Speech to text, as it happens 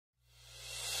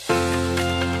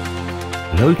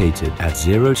Located at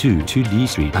 022D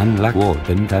Street, An Lạc Ward,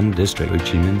 Bình District, Ho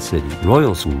Chi Minh City,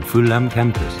 Royal School Phulam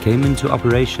campus came into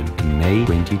operation in May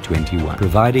 2021,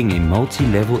 providing a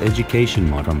multi-level education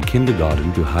model from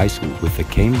kindergarten to high school with the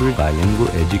Cambridge Bilingual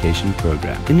Education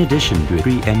Program. In addition to a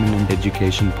preeminent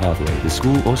education pathway, the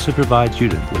school also provides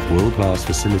students with world-class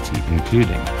facilities,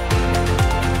 including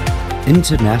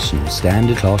international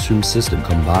standard classroom system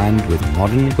combined with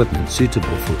modern equipment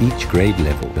suitable for each grade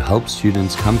level to help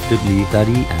students comfortably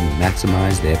study and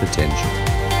maximize their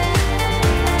potential.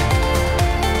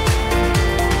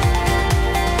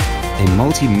 A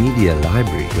multimedia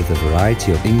library with a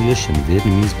variety of English and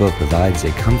Vietnamese books provides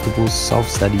a comfortable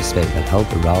self-study space that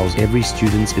helps arouse every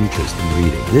student's interest in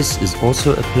reading. This is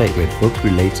also a place where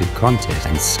book-related content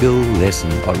and skill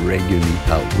lessons are regularly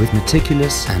held. With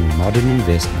meticulous and modern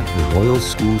investment, the Royal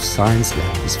School Science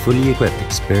Lab is fully equipped with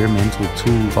experimental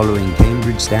tool following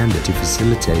Cambridge standard to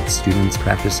facilitate students'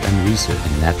 practice and research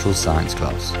in natural science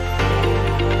class.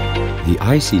 The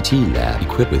ICT lab,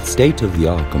 equipped with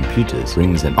state-of-the-art computers,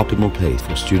 brings an optimal place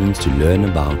for students to learn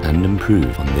about and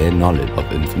improve on their knowledge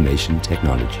of information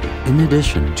technology. In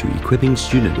addition to equipping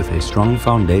students with a strong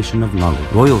foundation of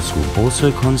knowledge, Royal School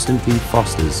also constantly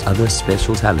fosters other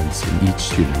special talents in each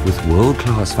student with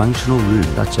world-class functional rooms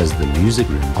such as the music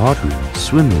room, art room,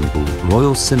 swimming pool,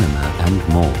 Royal Cinema, and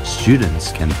more.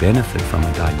 Students can benefit from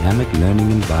a dynamic learning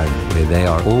environment where they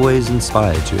are always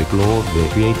inspired to explore their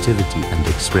creativity and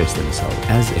express themselves.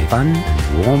 As a fun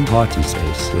and warm party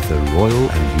space with a royal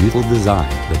and youthful design,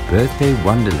 the Birthday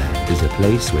Wonderland is a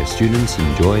place where students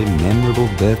enjoy memorable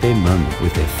birthday moments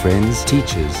with their friends,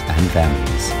 teachers, and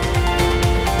families.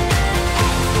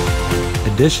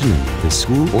 Additionally, the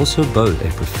school also boasts a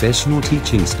professional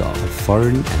teaching staff of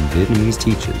foreign and Vietnamese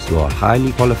teachers who are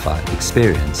highly qualified,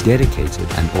 experienced, dedicated,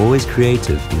 and always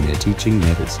creative in their teaching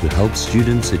methods to help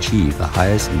students achieve the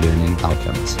highest learning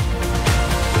outcomes.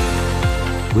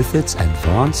 With its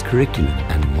advanced curriculum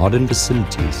and modern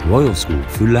facilities, Royal School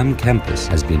Phulam campus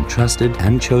has been trusted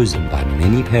and chosen by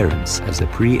many parents as a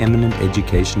preeminent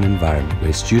education environment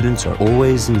where students are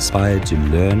always inspired to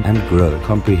learn and grow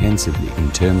comprehensively in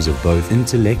terms of both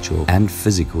intellectual and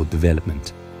physical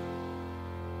development.